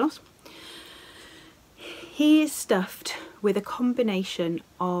fancy floss. He is stuffed with a combination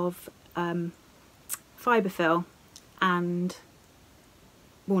of fiberfill and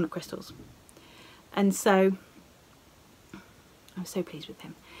walnut crystals, and so I'm so pleased with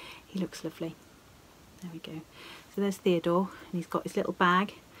him. He looks lovely. There we go. So there's Theodore, and he's got his little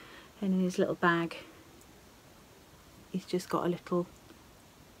bag, and in his little bag he's just got a little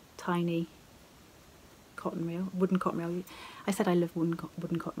tiny cotton reel, wooden cotton reel. I said I love wooden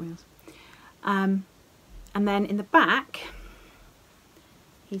cotton reels. And then in the back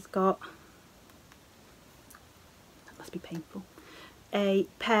he's got, that must be painful, a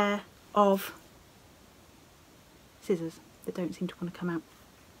pair of scissors that don't seem to want to come out,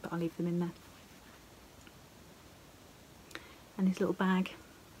 but I'll leave them in there. And his little bag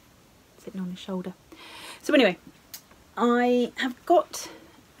sitting on his shoulder. So anyway, I have got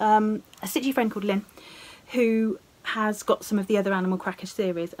a stitchy friend called Lynn who has got some of the other Animal Cracker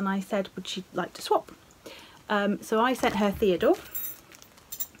series, and I said would she like to swap. So I sent her Theodore,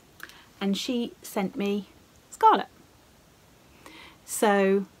 and she sent me Scarlet.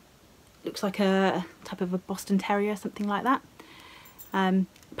 So looks like a type of a Boston Terrier, something like that.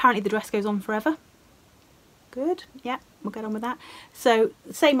 Apparently the dress goes on forever. Good, yeah, we'll get on with that. So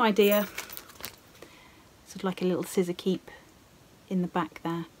same idea, sort of like a little scissor keep in the back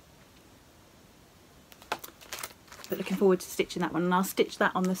there. But looking forward to stitching that one, and I'll stitch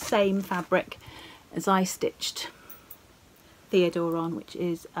that on the same fabric as I stitched Theodore on, which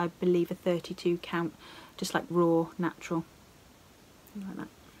is, I believe, a 32 count, just like raw, natural, like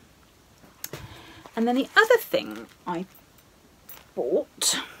that. And then the other thing I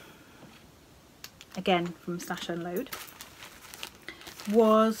bought, again from Stash Unload,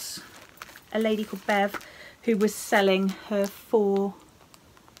 was a lady called Bev who was selling her 4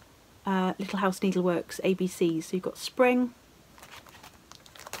 Little House Needleworks ABCs. So you've got spring,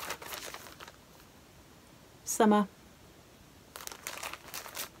 summer,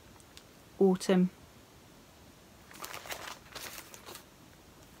 autumn,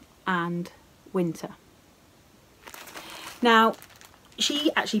 and winter. Now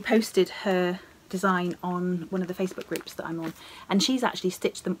she actually posted her design on one of the Facebook groups that I'm on, and she's actually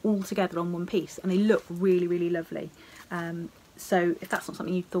stitched them all together on one piece, and they look really, really lovely. So if that's not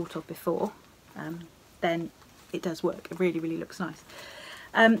something you've thought of before, then it does work. It really, really looks nice.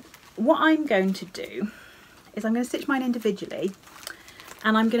 What I'm going to do is I'm going to stitch mine individually,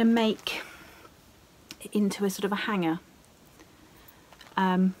 and I'm going to make it into a sort of a hanger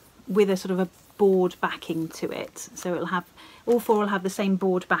with a sort of a board backing to it. So it'll have, all four will have the same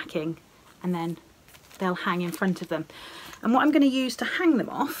board backing, and then they'll hang in front of them. And what I'm going to use to hang them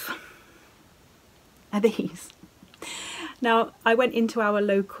off are these. Now, I went into our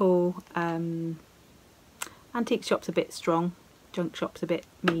local antique shop's a bit strong, junk shop's a bit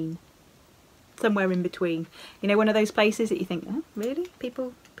mean, somewhere in between. You know, one of those places that you think, oh, really?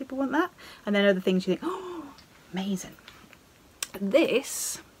 People want that? And then other things you think, oh, amazing.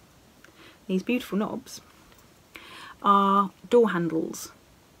 These beautiful knobs are door handles,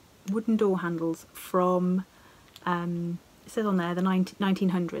 wooden door handles from, it says on there, the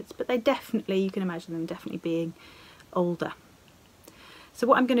 1900s, but they definitely, you can imagine them definitely being older. So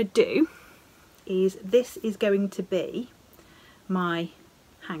what I'm going to do is, this is going to be my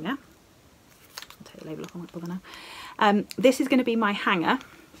hanger. I'll take the label off, I won't bother now. This is going to be my hanger,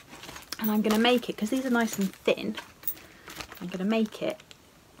 and I'm going to make it, because these are nice and thin, I'm going to make it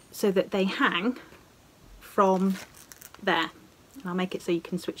so that they hang from there. And I'll make it so you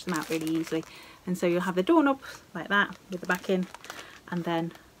can switch them out really easily. And so you'll have the doorknob like that with the back in, and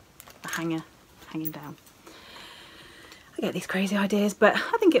then the hanger hanging down. I get these crazy ideas, but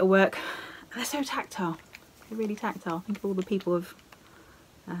I think it'll work. They're so tactile. They're really tactile. Think of all the people who've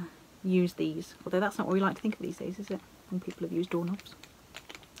used these. Although that's not what we like to think of these days, is it? When people have used doorknobs.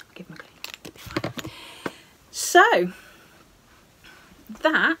 I'll give them a clean. So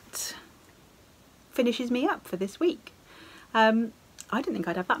that finishes me up for this week. I didn't think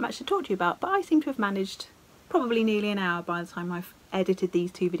I'd have that much to talk to you about, but I seem to have managed probably nearly an hour by the time I've edited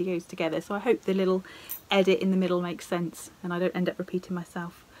these two videos together, so I hope the little edit in the middle makes sense and I don't end up repeating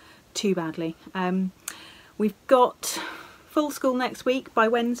myself too badly. We've got full school next week. By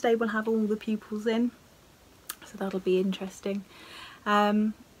Wednesday we'll have all the pupils in, so that'll be interesting.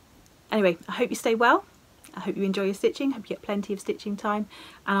 Anyway, I hope you stay well. I hope you enjoy your stitching. Hope you get plenty of stitching time,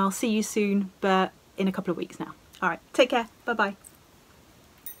 and I'll see you soon, but in a couple of weeks now. All right, take care. Bye bye.